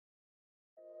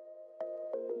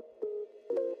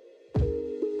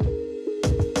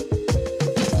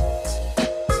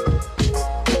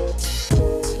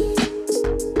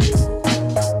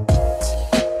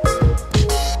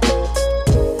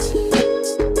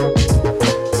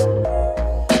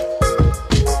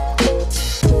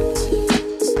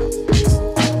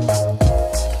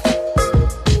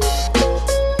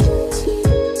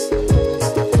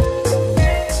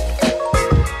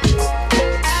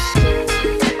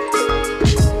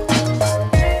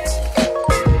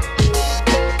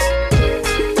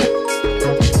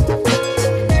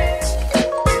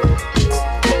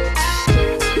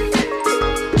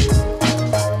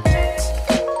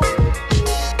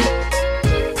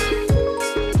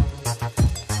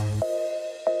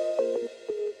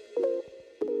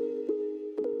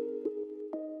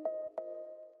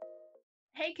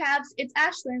Hey Cavs, it's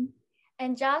Ashlyn.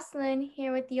 And Jocelyn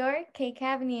here with your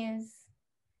Kcav news.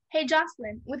 Hey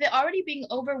Jocelyn, with it already being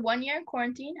over 1 year in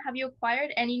quarantine, have you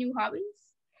acquired any new hobbies?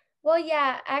 Well,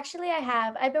 yeah, actually I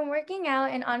have. I've been working out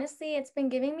and honestly, it's been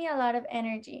giving me a lot of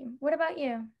energy. What about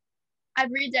you?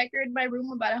 I've redecorated my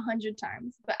room about 100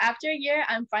 times, but after a year,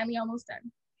 I'm finally almost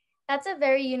done. That's a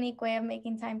very unique way of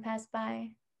making time pass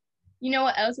by. You know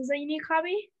what else is a unique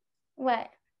hobby? What?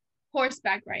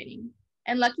 Horseback riding.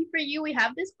 And lucky for you, we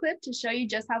have this clip to show you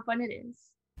just how fun it is.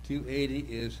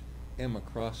 280 is Emma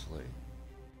Crossley.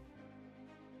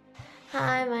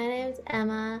 Hi, my name's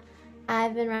Emma.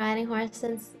 I've been riding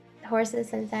horses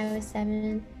since I was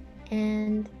 7,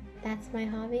 and that's my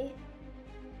hobby.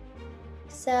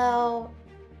 So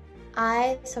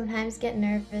I sometimes get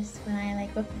nervous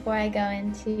when before I go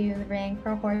into the ring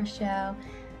for a horse show,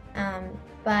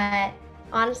 but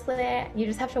honestly, you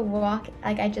just have to walk.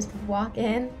 I just walk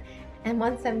in, and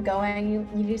once I'm going,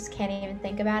 you just can't even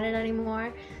think about it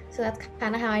anymore. So that's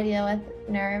kind of how I deal with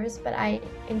nerves, but I,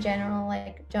 in general,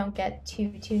 don't get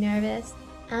too nervous.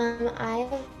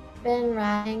 I've been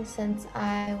riding since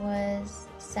I was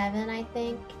 7, I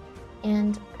think,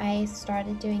 and I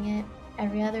started doing it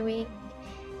every other week,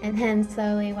 and then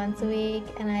slowly once a week,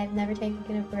 and I've never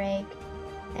taken a break,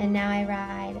 and now I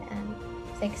ride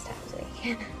 6 times a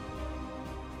week.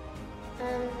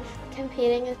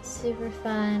 Competing is super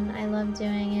fun. I love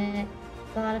doing it.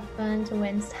 It's a lot of fun to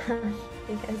win stuff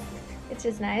because it's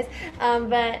just nice.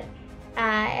 But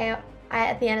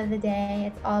at the end of the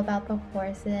day, it's all about the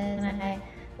horses, and I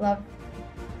love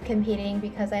competing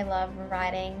because I love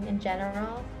riding in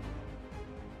general.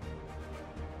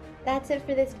 That's it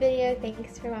for this video.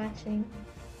 Thanks for watching.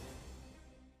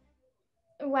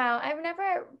 Wow, I've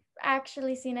never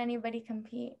actually seen anybody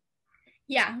compete.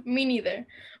 Yeah, me neither.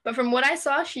 But from what I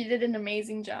saw, she did an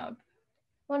amazing job.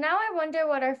 Well, now I wonder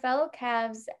what our fellow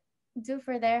Cavs do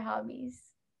for their hobbies.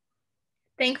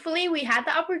 Thankfully, we had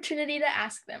the opportunity to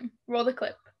ask them. Roll the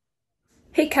clip.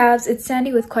 Hey Cavs, it's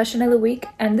Sandy with Question of the Week,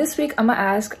 and this week I'm gonna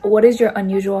ask, what is your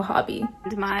unusual hobby?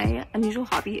 My unusual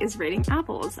hobby is rating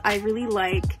apples. I really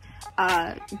like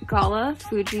Gala,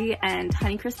 Fuji, and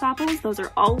Honeycrisp apples. Those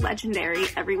are all legendary.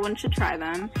 Everyone should try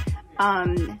them.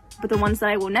 But the ones that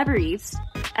I will never eat,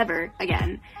 ever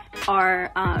again,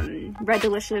 are Red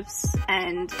Delicious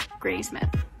and Granny Smith.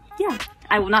 Yeah,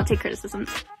 I will not take criticisms.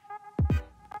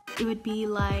 It would be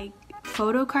like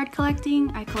photo card collecting.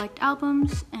 I collect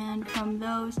albums, and from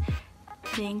those,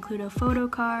 they include a photo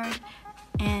card,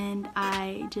 and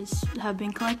I just have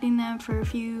been collecting them for a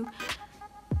few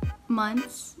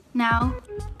months now.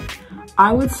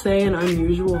 I would say an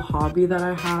unusual hobby that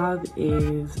I have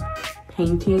is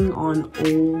painting on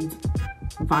old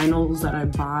vinyls that I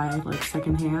buy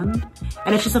secondhand,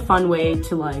 and it's just a fun way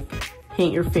to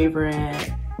paint your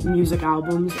favorite music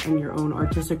albums and your own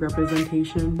artistic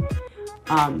representation.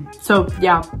 So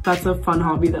yeah, that's a fun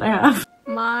hobby that I have.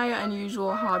 My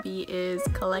unusual hobby is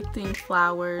collecting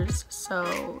flowers.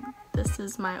 So this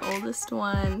is my oldest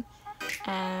one,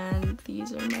 and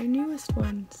these are my newest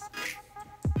ones.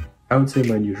 I would say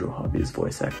my unusual hobby is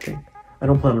voice acting. I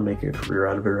don't plan on making a career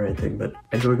out of it or anything, but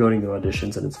I enjoy going to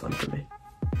auditions and it's fun for me.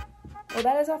 Well,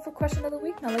 that is all for Question of the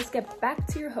Week. Now let's get back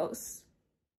to your hosts.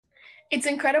 It's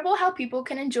incredible how people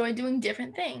can enjoy doing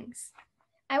different things.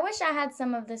 I wish I had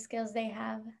some of the skills they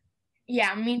have.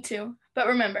 Yeah, me too. But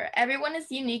remember, everyone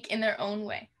is unique in their own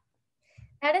way.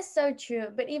 That is so true,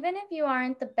 but even if you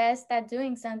aren't the best at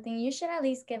doing something, you should at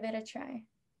least give it a try.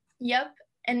 Yep,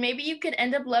 and maybe you could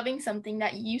end up loving something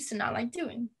that you used to not like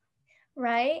doing.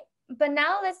 Right? But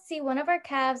now let's see one of our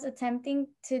Cavs attempting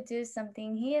to do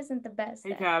something he isn't the best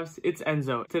Hey at. Cavs, it's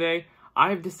Enzo. Today,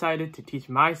 I've decided to teach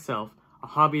myself a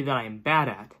hobby that I am bad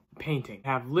at, painting. I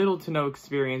have little to no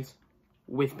experience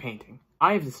with painting.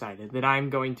 I have decided that I'm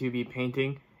going to be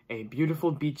painting a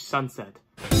beautiful beach sunset.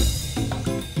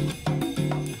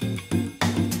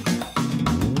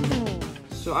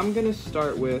 So I'm gonna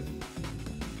start with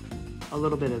a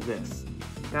little bit of this.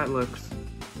 That looks...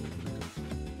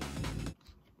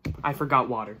 I forgot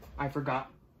water. I forgot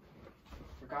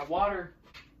water.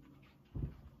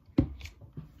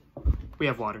 We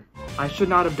have water. I should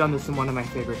not have done this in one of my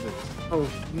favorite foods. Oh,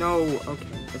 no. Okay,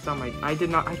 it's on my... why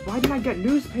didn't I get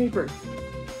newspaper?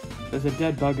 There's a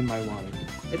dead bug in my water.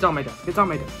 It's on my desk. It's on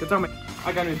my desk. It's on my...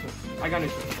 I got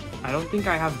newspaper. I don't think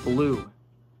I have blue.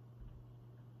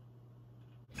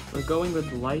 We're going with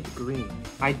light green.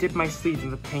 I dip my sleeves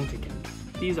in the paint again.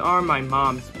 These are my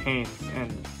mom's paints,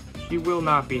 and she will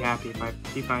not be happy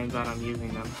if she finds out I'm using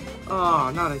them.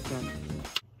 Oh, not again.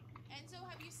 And so,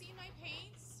 have you seen my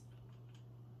paints?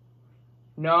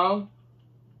 No.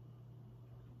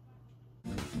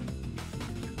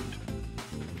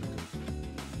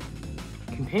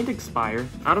 Can paint expire?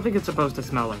 I don't think it's supposed to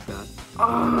smell like that.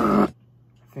 I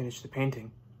finished the painting.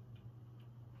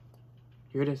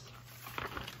 Here it is.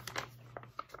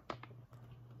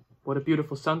 What a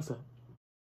beautiful sunset.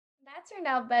 That turned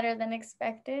out better than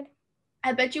expected.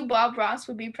 I bet you Bob Ross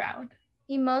would be proud.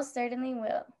 He most certainly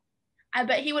will. I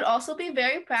bet he would also be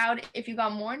very proud if you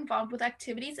got more involved with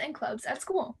activities and clubs at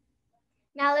school.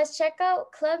 Now let's check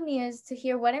out Club News to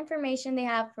hear what information they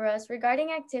have for us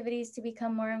regarding activities to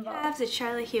become more involved. Kcav, it's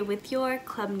Charlotte here with your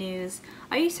Club News.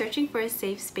 Are you searching for a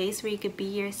safe space where you could be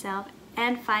yourself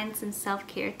and find some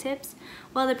self-care tips?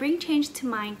 Well, the Bring Change to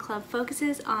Mind Club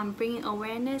focuses on bringing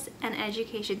awareness and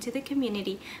education to the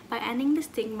community by ending the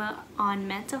stigma on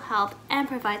mental health and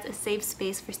provides a safe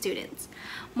space for students.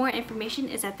 More information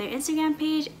is at their Instagram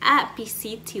page at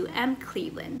BC2M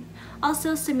Cleveland.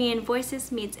 Also, Samian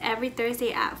Voices meets every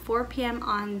Thursday at 4 p.m.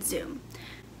 on Zoom.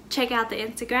 Check out the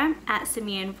Instagram at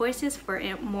Samian Voices for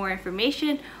more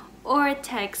information or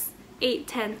text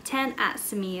 81010 at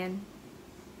Samian.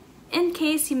 In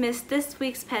case you missed this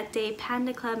week's Pet Day,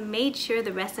 Panda Club made sure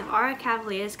the rest of our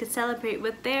Cavaliers could celebrate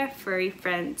with their furry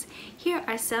friends. Here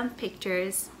are some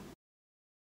pictures.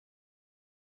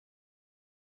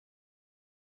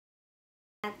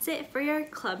 That's it for your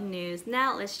club news.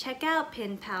 Now let's check out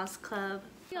Pin Pals Club.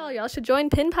 Y'all should join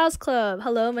Pin Pals Club.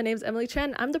 Hello, my name's Emily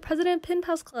Chen. I'm the president of Pin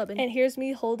Pals Club. And here's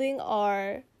me holding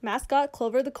our mascot,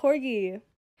 Clover the Corgi.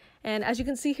 And as you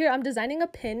can see here, I'm designing a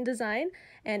pin design.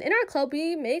 And in our club,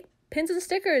 we make pins and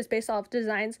stickers based off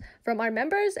designs from our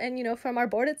members and, from our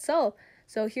board itself.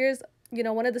 So here's,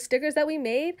 one of the stickers that we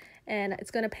made, and it's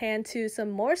going to pan to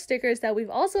some more stickers that we've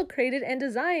also created and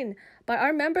designed by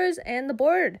our members and the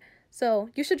board. So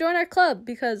you should join our club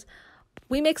because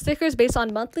we make stickers based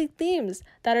on monthly themes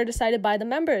that are decided by the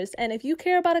members. And if you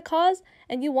care about a cause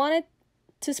and you want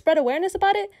to spread awareness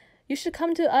about it, you should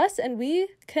come to us and we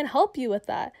can help you with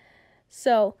that.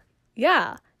 So,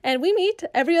 yeah. And we meet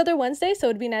every other Wednesday, so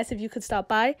it'd be nice if you could stop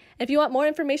by. If you want more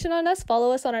information on us,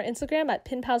 follow us on our Instagram at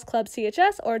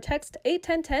PinPalsClubCHS or text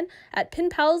 81010 at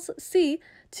PinPalsC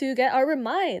to get our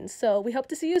reminds. So we hope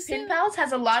to see you soon. PinPals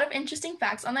has a lot of interesting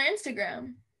facts on their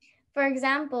Instagram. For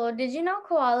example, did you know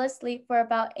koalas sleep for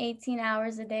about 18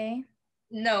 hours a day?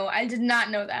 No, I did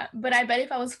not know that. But I bet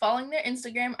if I was following their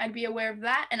Instagram, I'd be aware of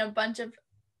that and a bunch of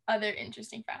other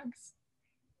interesting facts.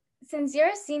 Since you're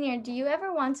a senior, do you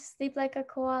ever want to sleep like a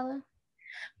koala?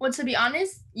 Well, to be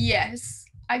honest, yes.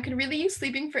 I could really use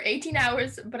sleeping for 18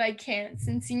 hours, but I can't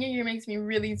since senior year makes me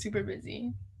really super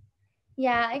busy.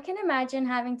 Yeah, I can imagine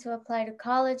having to apply to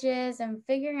colleges and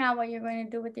figuring out what you're going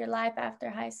to do with your life after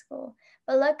high school.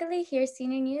 But luckily, here's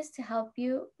Senior News to help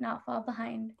you not fall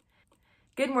behind.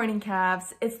 Good morning,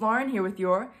 Cavs. It's Lauren here with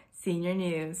your Senior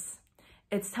News.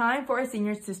 It's time for our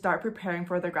seniors to start preparing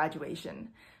for their graduation.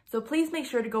 So please make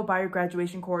sure to go buy your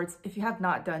graduation cords if you have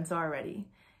not done so already.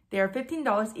 They are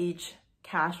 $15 each,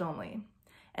 cash only.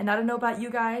 And I don't know about you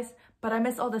guys, but I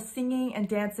miss all the singing and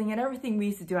dancing and everything we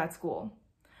used to do at school.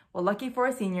 Well, lucky for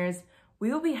our seniors,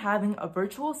 we will be having a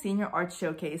virtual senior arts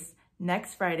showcase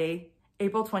next Friday,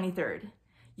 April 23rd.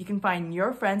 You can find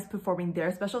your friends performing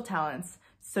their special talents,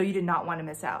 so you do not want to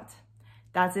miss out.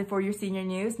 That's it for your senior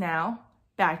news. Now,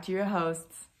 back to your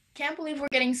hosts. Can't believe we're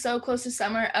getting so close to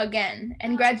summer again,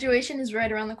 and graduation is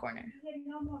right around the corner.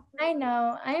 I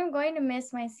know. I am going to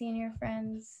miss my senior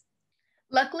friends.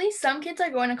 Luckily, some kids are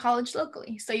going to college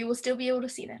locally, so you will still be able to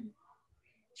see them.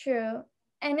 True.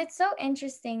 And it's so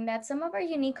interesting that some of our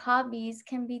unique hobbies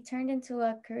can be turned into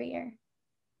a career.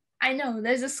 I know.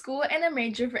 There's a school and a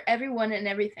major for everyone and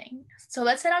everything. So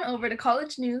let's head on over to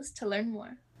College News to learn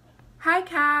more. Hi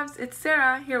Cavs, it's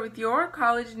Sarah here with your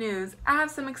college news. I have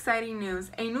some exciting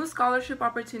news. A new scholarship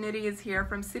opportunity is here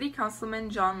from City Councilman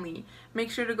John Lee.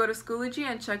 Make sure to go to Schoology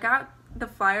and check out the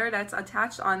flyer that's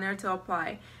attached on there to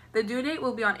apply. The due date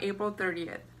will be on April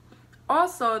 30th.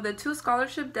 Also, the 2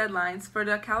 scholarship deadlines for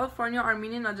the California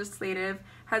Armenian Legislative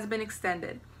has been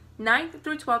extended. 9th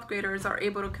through 12th graders are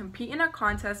able to compete in a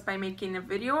contest by making a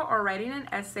video or writing an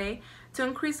essay to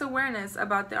increase awareness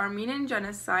about the Armenian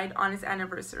genocide on its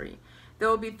anniversary. There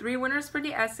will be 3 winners for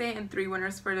the essay and 3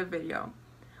 winners for the video.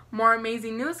 More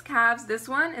amazing news, Cavs, this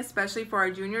one especially for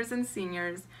our juniors and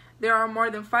seniors. There are more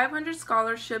than 500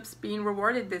 scholarships being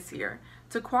rewarded this year.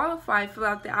 To qualify, fill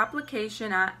out the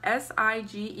application at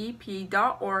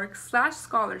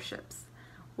sigep.org/scholarships.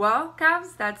 Well,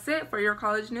 Cavs, that's it for your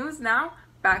college news. Now,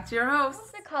 back to your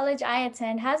host. The college I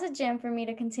attend has a gym for me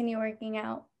to continue working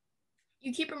out.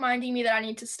 You keep reminding me that I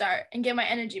need to start and get my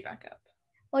energy back up.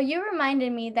 Well, you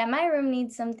reminded me that my room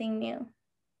needs something new.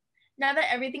 Now that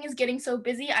everything is getting so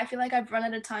busy, I feel like I've run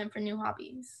out of time for new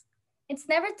hobbies. It's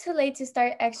never too late to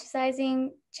start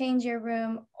exercising, change your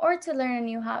room, or to learn a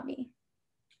new hobby.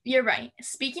 You're right.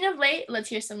 Speaking of late, let's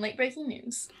hear some late-breaking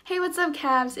news. Hey, what's up,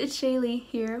 Cavs? It's Shaylee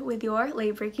here with your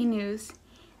late-breaking news.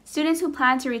 Students who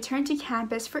plan to return to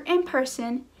campus for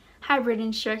in-person, hybrid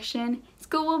instruction,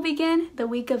 school will begin the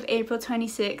week of April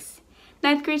 26th.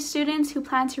 9th grade students who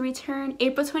plan to return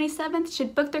April 27th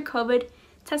should book their COVID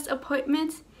test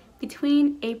appointments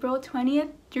between April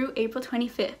 20th through April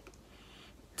 25th.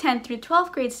 10th through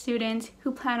 12th grade students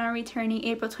who plan on returning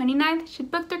April 29th should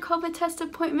book their COVID test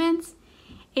appointments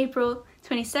April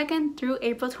 22nd through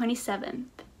April 27th.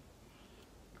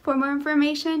 For more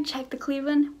information, check the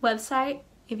Cleveland website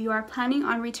if you are planning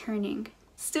on returning.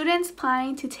 Students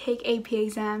planning to take AP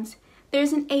exams,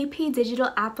 there's an AP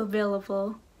digital app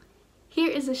available.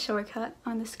 Here is a shortcut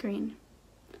on the screen.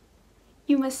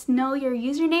 You must know your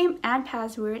username and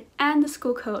password and the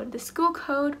school code. The school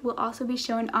code will also be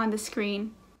shown on the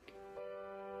screen.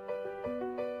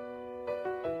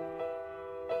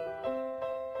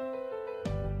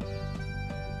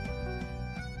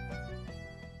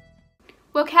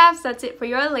 Well, Cavs, that's it for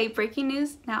your late breaking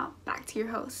news. Now, back to your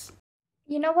host.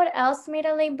 You know what else made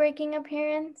a late breaking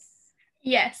appearance?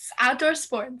 Yes, outdoor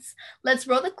sports. Let's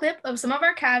roll the clip of some of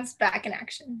our Cavs back in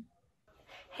action.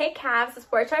 Hey Cavs, the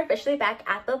sports are officially back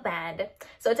at the land.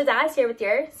 So today is here with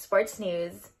your sports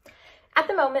news. At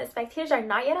the moment, spectators are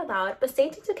not yet allowed, but stay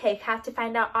tuned to Kcav to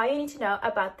find out all you need to know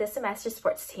about this semester's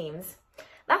sports teams.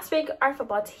 Last week, our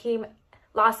football team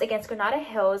lost against Granada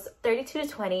Hills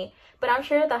 32-20, but I'm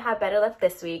sure they'll have better luck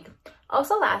this week.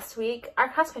 Also last week, our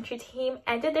cross-country team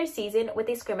ended their season with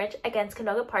a scrimmage against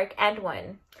Canoga Park and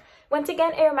won. Once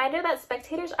again, a reminder that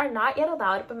spectators are not yet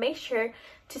allowed, but make sure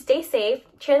to stay safe,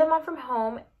 cheer them on from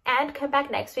home, and come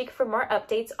back next week for more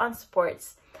updates on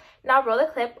sports. Now roll the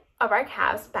clip of our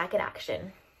Cavs back in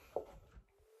action.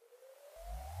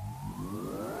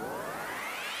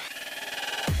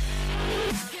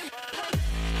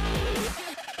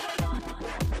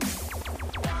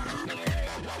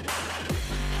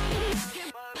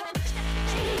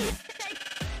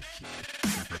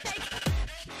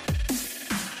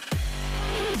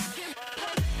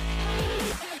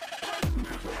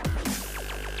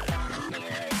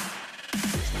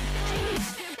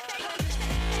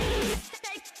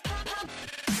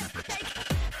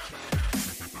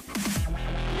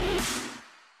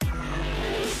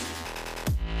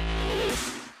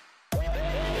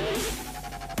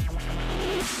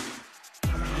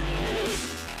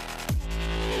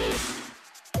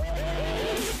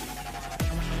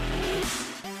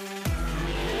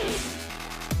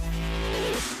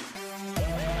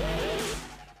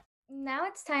 Now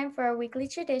it's time for our weekly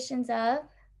traditions of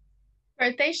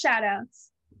birthday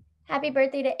shoutouts. Happy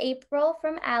birthday to April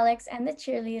from Alex and the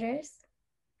cheerleaders.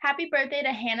 Happy birthday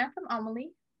to Hannah from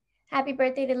Amelie. Happy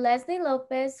birthday to Leslie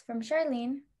Lopez from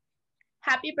Charlene.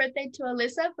 Happy birthday to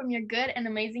Alyssa from your good and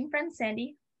amazing friend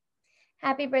Sandy.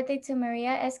 Happy birthday to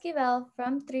Maria Esquivel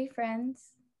from Three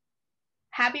Friends.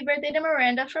 Happy birthday to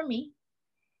Miranda from me.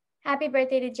 Happy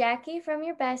birthday to Jackie from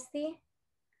your bestie.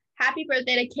 Happy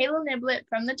birthday to Kayla Niblet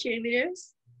from the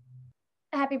cheerleaders.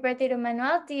 Happy birthday to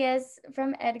Manuel Diaz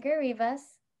from Edgar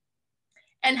Rivas.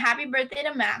 And happy birthday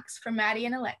to Max from Maddie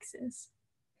and Alexis.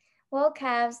 Well,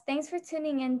 Cavs, thanks for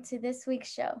tuning in to this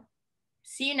week's show.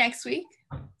 See you next week.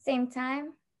 Same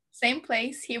time. Same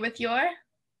place, here with your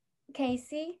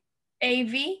Casey.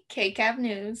 AV Kcav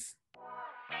News.